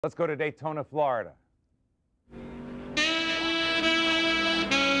Let's go to Daytona, Florida.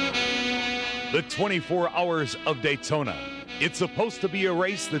 The 24 Hours of Daytona. It's supposed to be a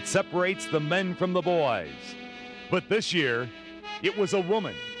race that separates the men from the boys. But this year, it was a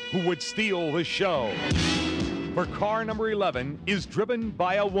woman who would steal the show. For car number 11 is driven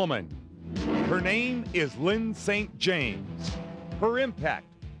by a woman. Her name is Lyn St James. Her impact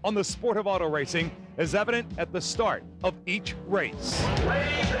on the sport of auto racing is evident at the start of each race.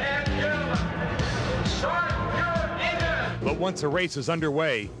 Ladies and gentlemen, start your engine! But once a race is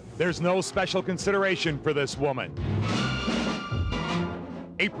underway, there's no special consideration for this woman.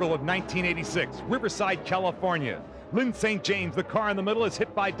 April of 1986, Riverside, California. Lyn St James, the car in the middle, is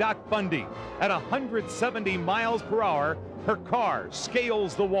hit by Doc Bundy. At 170 miles per hour, her car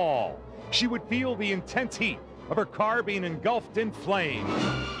scales the wall. She would feel the intense heat of her car being engulfed in flame.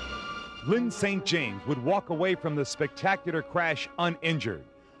 Lyn St James would walk away from the spectacular crash uninjured,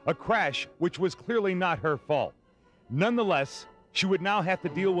 a crash which was clearly not her fault. Nonetheless, she would now have to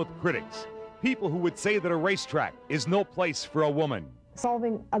deal with critics, people who would say that a racetrack is no place for a woman.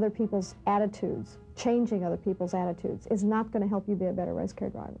 Solving other people's attitudes, changing other people's attitudes is not going to help you be a better race car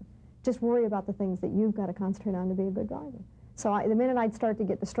driver. Just worry about the things that you've got to concentrate on to be a good driver. So the minute I'd start to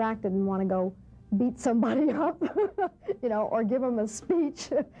get distracted and want to go beat somebody up, you know, or give them a speech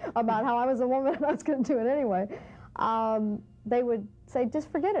about how I was a woman and I was going to do it anyway, they would say,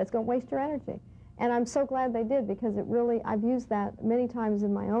 just forget it, it's going to waste your energy. And I'm so glad they did, because it really, I've used that many times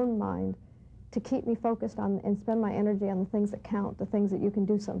in my own mind to keep me focused on and spend my energy on the things that count, the things that you can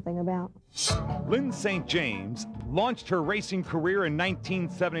do something about. Lyn St James launched her racing career in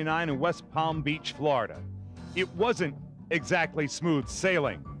 1979 in West Palm Beach, Florida. It wasn't exactly smooth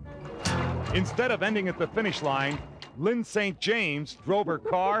sailing. Instead of ending at the finish line, Lyn St James drove her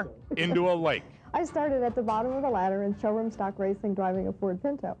car into a lake. I started at the bottom of the ladder in showroom stock racing, driving a Ford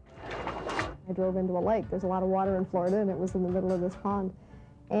Pinto. I drove into a lake. There's a lot of water in Florida, and it was in the middle of this pond.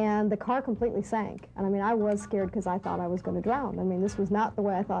 And the car completely sank. And I mean, I was scared because I thought I was going to drown. I mean, this was not the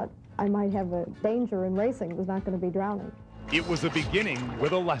way I thought I might have a danger in racing. It was not going to be drowning. It was a beginning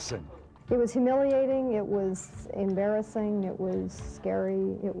with a lesson. It was humiliating, it was embarrassing, it was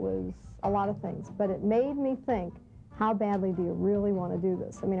scary, it was a lot of things. But it made me think, how badly do you really want to do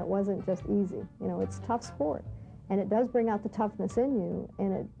this? I mean, it wasn't just easy. You know, it's a tough sport. And it does bring out the toughness in you,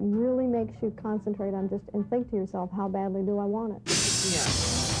 and it really makes you concentrate on just, and think to yourself, how badly do I want it?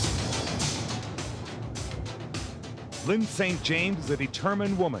 Lyn St James is a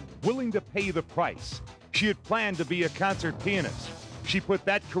determined woman, willing to pay the price. She had planned to be a concert pianist. She put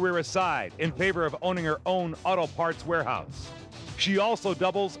that career aside in favor of owning her own auto parts warehouse. She also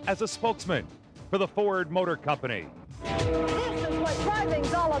doubles as a spokesman for the Ford Motor Company. This is what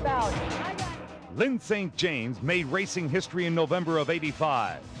driving's all about. Lyn St James made racing history in November of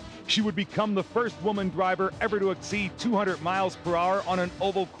 '85. She would become the first woman driver ever to exceed 200 miles per hour on an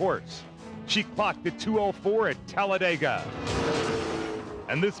oval course. She clocked at 2:04 at Talladega.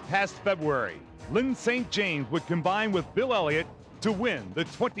 And this past February, Lyn St James would combine with Bill Elliott to win the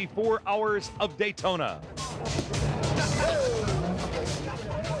 24 Hours of Daytona.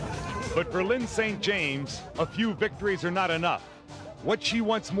 But for Lyn St James, a few victories are not enough. What she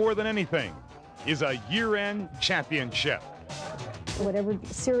wants more than anything is a year-end championship. Whatever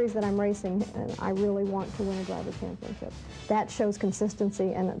series that I'm racing, and I really want to win a driver championship. That shows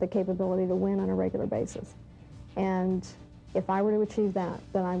consistency and the capability to win on a regular basis. And if I were to achieve that,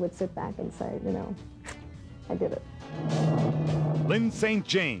 then I would sit back and say, you know, I did it. Lyn St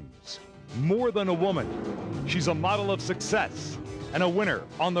James, more than a woman, she's a model of success and a winner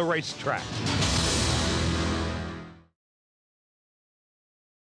on the racetrack.